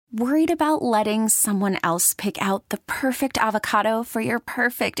Worried about letting someone else pick out the perfect avocado for your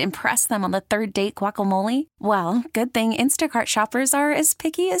perfect impress them on the third date guacamole? Well, good thing Instacart shoppers are as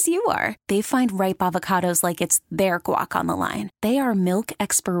picky as you are. They find ripe avocados like it's their guac on the line. They are milk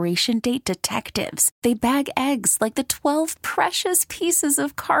expiration date detectives. They bag eggs like the 12 precious pieces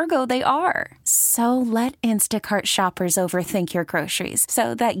of cargo they are. So let Instacart shoppers overthink your groceries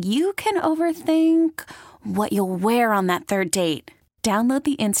so that you can overthink what you'll wear on that third date. Download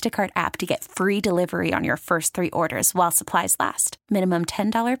the Instacart app to get free delivery on your first 3 orders while supplies last. Minimum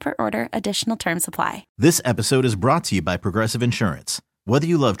 $10 per order. Additional terms apply. This episode is brought to you by Progressive Insurance. Whether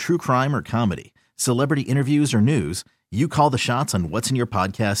you love true crime or comedy, celebrity interviews or news, you call the shots on what's in your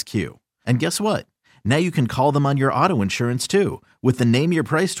podcast queue. And guess what? Now you can call them on your auto insurance too with the Name Your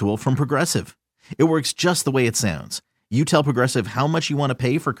Price tool from Progressive. It works just the way it sounds. You tell Progressive how much you want to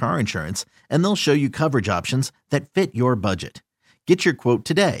pay for car insurance, and they'll show you coverage options that fit your budget. Get your quote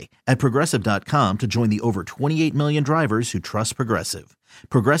today at Progressive.com to join the over 28 million drivers who trust Progressive.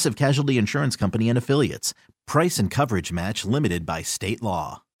 Progressive Casualty Insurance Company and Affiliates. Price and coverage match limited by state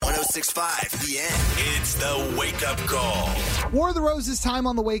law. 106.5 The End. It's the Wake Up Call. War of the Roses time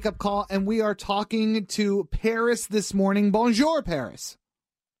on the Wake Up Call, and we are talking to Paris this morning. Bonjour, Paris.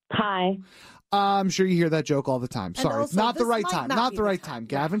 Hi. I'm sure you hear that joke all the time. Sorry, also, not the right time. Not the right time,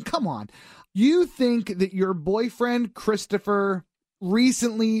 Gavin. Come on. You think that your boyfriend, Christopher,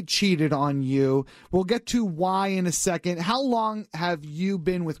 recently cheated on you. We'll get to why in a second. How long have you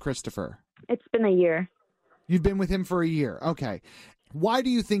been with Christopher? It's been a year. You've been with him for a year. Okay. Why do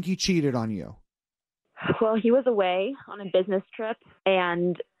you think he cheated on you? Well, he was away on a business trip,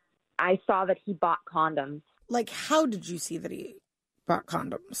 and I saw that he bought condoms. Like, how did you see that he bought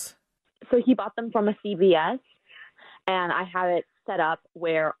condoms? So he bought them from a CVS, and I had it set up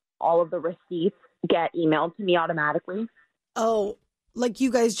where all of the receipts get emailed to me automatically. Oh, like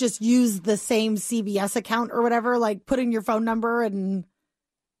you guys just use the same CVS account or whatever, like put in your phone number and...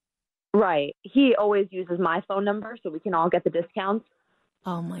 Right. He always uses my phone number so we can all get the discounts.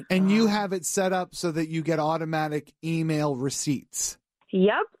 Oh, my God. And you have it set up so that you get automatic email receipts.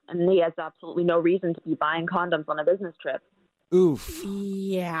 Yep. And he has absolutely no reason to be buying condoms on a business trip. Oof.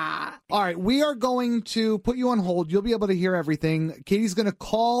 Yeah. All right, we are going to put you on hold. You'll be able to hear everything. Katie's going to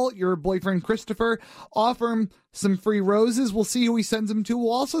call your boyfriend, Christopher, offer him some free roses. We'll see who he sends them to.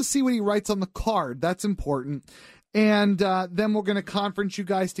 We'll also see what he writes on the card. That's important. And then we're going to conference you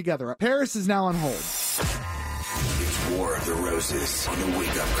guys together. Paris is now on hold. It's War of the Roses on the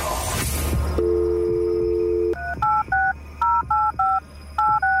Wake Up Call.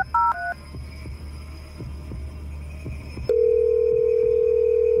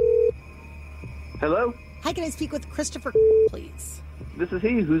 Hello? Hi, can I speak with Christopher, please? This is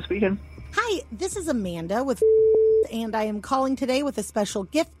he. Who's speaking? Hi, this is Amanda with and I am calling today with a special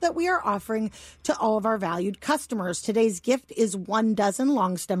gift that we are offering to all of our valued customers. Today's gift is 1 dozen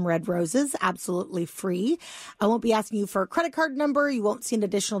long stem red roses, absolutely free. I won't be asking you for a credit card number. You won't see an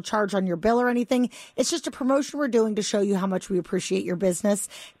additional charge on your bill or anything. It's just a promotion we're doing to show you how much we appreciate your business.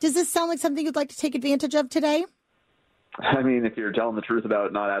 Does this sound like something you'd like to take advantage of today? I mean, if you're telling the truth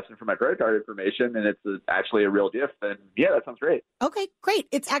about not asking for my credit card information and it's actually a real gift, then yeah, that sounds great. Okay, great.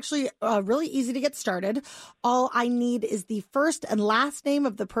 It's actually really easy to get started. All I need is the first and last name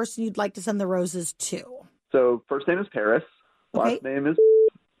of the person you'd like to send the roses to. So first name is Paris. Okay. Last name is...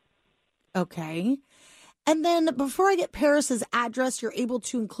 Okay. And then before I get Paris's address, you're able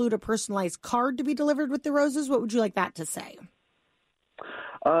to include a personalized card to be delivered with the roses. What would you like that to say?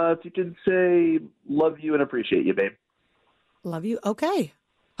 If you could say, love you and appreciate you, babe. Love you. Okay.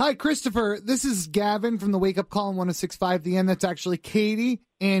 Hi, Christopher. This is Gavin from the Wake Up Call on 106.5 The End. That's actually Katie.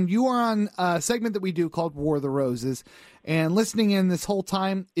 And you are on a segment that we do called War of the Roses. And listening in this whole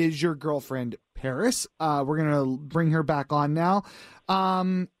time is your girlfriend, Paris. We're going to bring her back on now.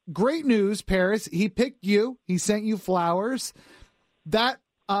 Great news, Paris. He picked you. He sent you flowers. That,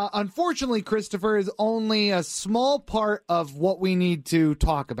 unfortunately, Christopher, is only a small part of what we need to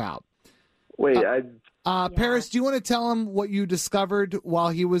talk about. Wait, Paris, do you want to tell him what you discovered while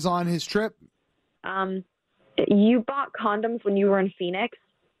he was on his trip? You bought condoms when you were in Phoenix?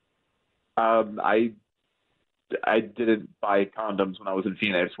 I didn't buy condoms when I was in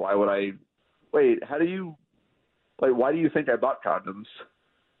Phoenix. Why would I? Wait, how do you? Like, why do you think I bought condoms?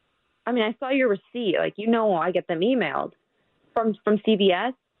 I mean, I saw your receipt. Like, you know, I get them emailed from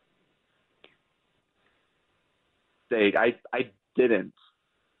CVS. I didn't.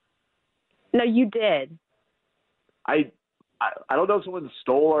 No, you did. I don't know if someone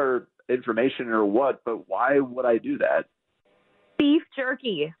stole our information or what, but why would I do that? Beef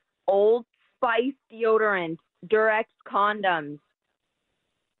jerky, Old Spice deodorant, Durex condoms.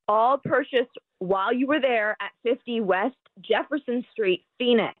 all purchased while you were there at 50 West Jefferson Street,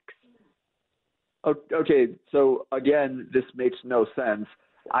 Phoenix. Okay, so again, this makes no sense.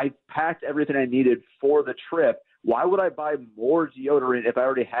 I packed everything I needed for the trip. Why would I buy more deodorant if I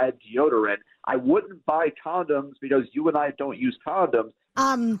already had deodorant? I wouldn't buy condoms because you and I don't use condoms.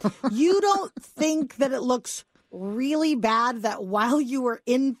 You don't think that it looks really bad that while you were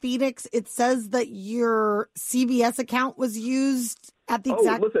in Phoenix, it says that your CVS account was used at the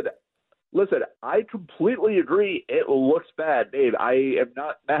exact... Listen, I completely agree. It looks bad, babe. I am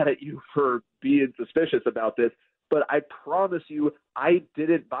not mad at you for being suspicious about this, but I promise you I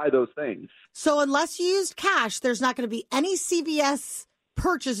didn't buy those things. So unless you used cash, there's not going to be any CVS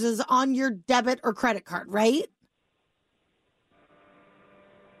purchases on your debit or credit card, right?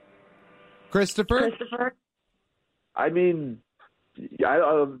 Christopher? I mean,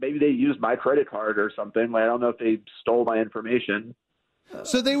 maybe they used my credit card or something. I don't know if they stole my information.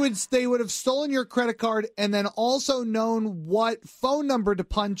 So they would have stolen your credit card and then also known what phone number to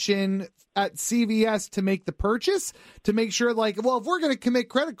punch in at CVS to make the purchase, to make sure, if we're going to commit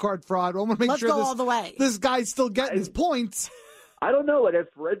credit card fraud, I want to make sure all the way. This guy's still getting his points. I don't know. I've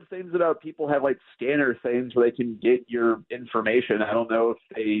read things about people have scanner things where they can get your information. I don't know if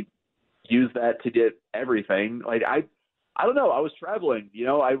they use that to get everything. I don't know. I was traveling.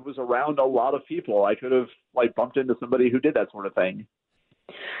 I was around a lot of people. I could have bumped into somebody who did that sort of thing.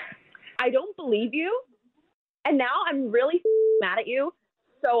 I don't believe you, and now I'm really mad at you,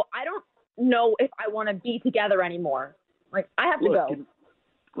 so I don't know if I want to be together anymore. I have to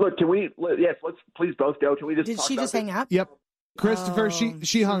go. Can we? Yes, let's please both go. Can we just? Did talk she about just this? hang up? Yep, Christopher.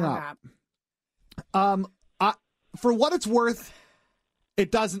 She hung up. For what it's worth,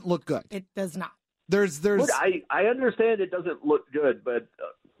 it doesn't look good. It does not. There's. Look, I understand it doesn't look good, but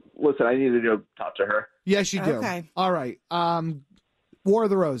listen, I need to go talk to her. Yes, you do. Okay. All right. War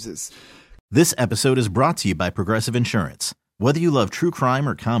of the Roses. This episode is brought to you by Progressive Insurance. Whether you love true crime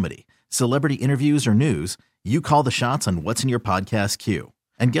or comedy, celebrity interviews or news, you call the shots on what's in your podcast queue.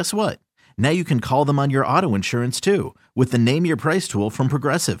 And guess what? Now you can call them on your auto insurance too with the Name Your Price tool from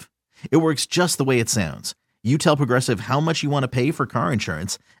Progressive. It works just the way it sounds. You tell Progressive how much you want to pay for car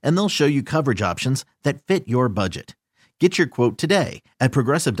insurance, and they'll show you coverage options that fit your budget. Get your quote today at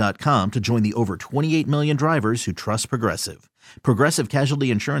Progressive.com to join the over 28 million drivers who trust Progressive. Progressive Casualty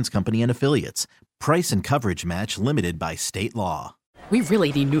Insurance Company and Affiliates. Price and coverage match limited by state law. We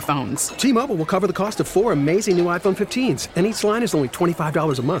really need new phones. T-Mobile will cover the cost of 4 amazing new iPhone 15s, and each line is only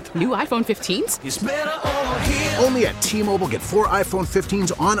 $25 a month. New iPhone 15s? It's better over here. Only at T-Mobile, get 4 iPhone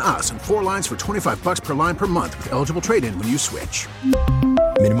 15s on us and 4 lines for $25 per line per month with eligible trade-in when you switch.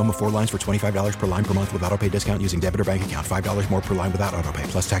 Minimum of 4 lines for $25 per line per month with autopay discount using debit or bank account. $5 more per line without autopay,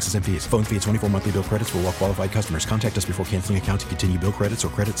 plus taxes and fees. Phone fee at 24 monthly bill credits for well-qualified customers. Contact us before canceling account to continue bill credits or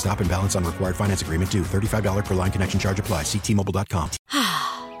credit stop and balance on required finance agreement due. $35 per line connection charge applies. See T-Mobile.com.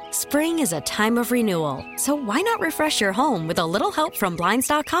 Spring is a time of renewal, so why not refresh your home with a little help from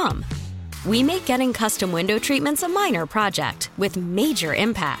Blinds.com? We make getting custom window treatments a minor project with major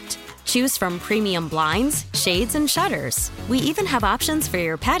impact. Choose from premium blinds, shades, and shutters. We even have options for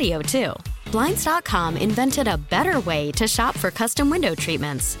your patio, too. Blinds.com invented a better way to shop for custom window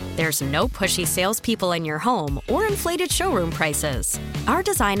treatments. There's no pushy salespeople in your home or inflated showroom prices. Our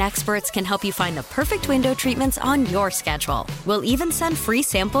design experts can help you find the perfect window treatments on your schedule. We'll even send free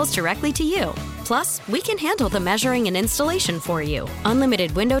samples directly to you. Plus, we can handle the measuring and installation for you.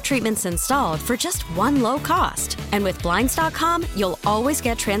 Unlimited window treatments installed for just one low cost. And with Blinds.com, you'll always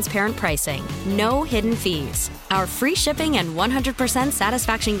get transparent pricing. No hidden fees. Our free shipping and 100%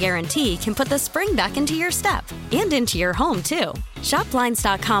 satisfaction guarantee can put the spring back into your step and into your home, too. Shop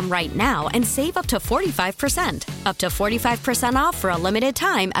Blinds.com right now and save up to 45%. Up to 45% off for a limited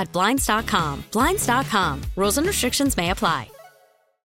time at Blinds.com. Blinds.com. Rules and restrictions may apply.